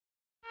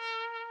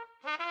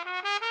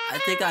I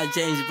think I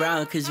James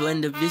Brown, cause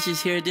when the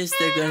bitches hear this,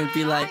 they're gonna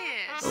be like,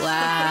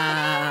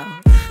 wow.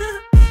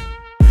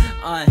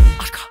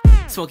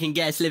 Smoking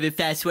gas, living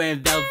fast,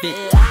 wearing velvet.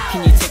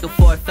 Can you take a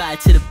 4 or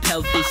 5 to the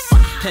pelvis?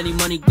 Plenty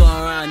money going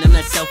around, I'm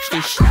not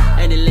selfish.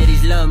 And the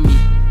ladies love me,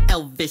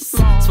 Elvis.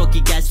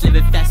 Smoking gas,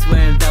 living fast,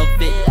 wearing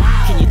velvet.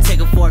 Can you take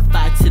a 4 or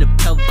 5 to the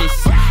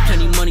pelvis?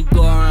 Plenty money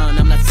going around,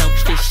 I'm not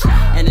selfish.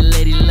 And the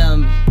ladies love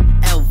me,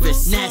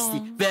 Elvis. Nasty,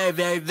 very,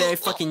 very, very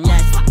fucking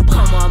nasty.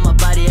 Come on my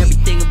body,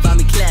 everything about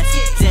me classy.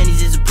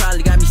 Zannies is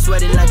probably got me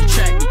sweating like a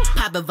track meet.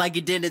 Pop a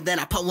Viking dinner, then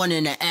I put one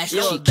in the ass.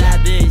 You a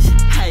bad bitch,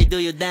 how you do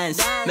your dance?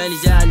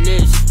 Manage our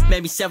lips,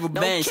 maybe several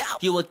bands.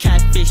 You a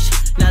catfish,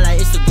 not like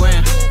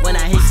Instagram. When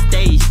I hit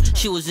stage,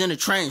 she was in a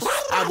trance.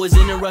 I was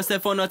in a rush,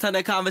 that for no time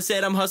to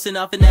conversate. I'm hustling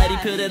off an addy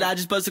pill that I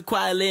just busted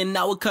quietly. And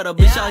I would cut a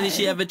bitch out if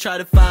she ever try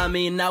to find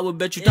me. And I would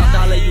bet you top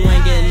dollar you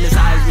ain't getting as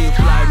high as me.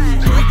 Fly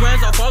me. 3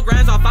 grands or 4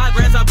 grands or 5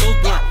 grands, I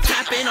both want.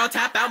 Tap in or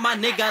tap out, my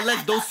nigga,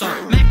 let's do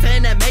some. Mac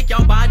 10 that make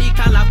your body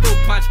kinda like fruit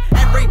punch.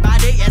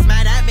 Everybody is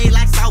mad at me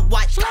like so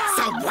what?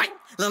 So what?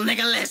 Little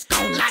nigga, let's go.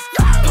 Let's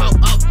go.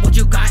 Pull up what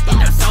you got in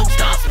the soul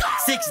stuff.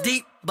 6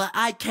 deep, but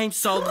I came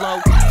so low.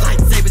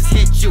 Lightsabers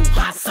hit you,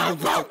 hot so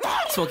low.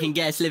 Smoking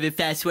gas, living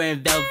fast,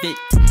 wearing velvet.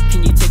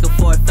 Can you take a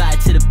 4 or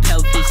 5 to the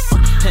pelvis?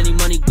 Plenty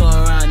money going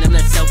around, I'm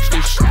not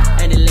selfish.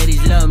 And the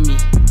ladies love me,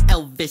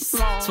 Elvis.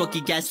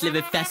 Smoking gas,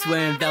 living fast,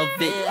 wearing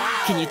velvet.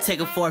 Can you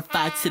take a 4 or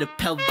 5 to the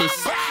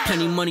pelvis?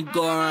 Plenty money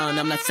going around,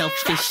 I'm not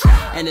selfish.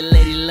 And the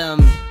ladies love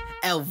me,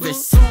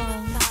 Elvis.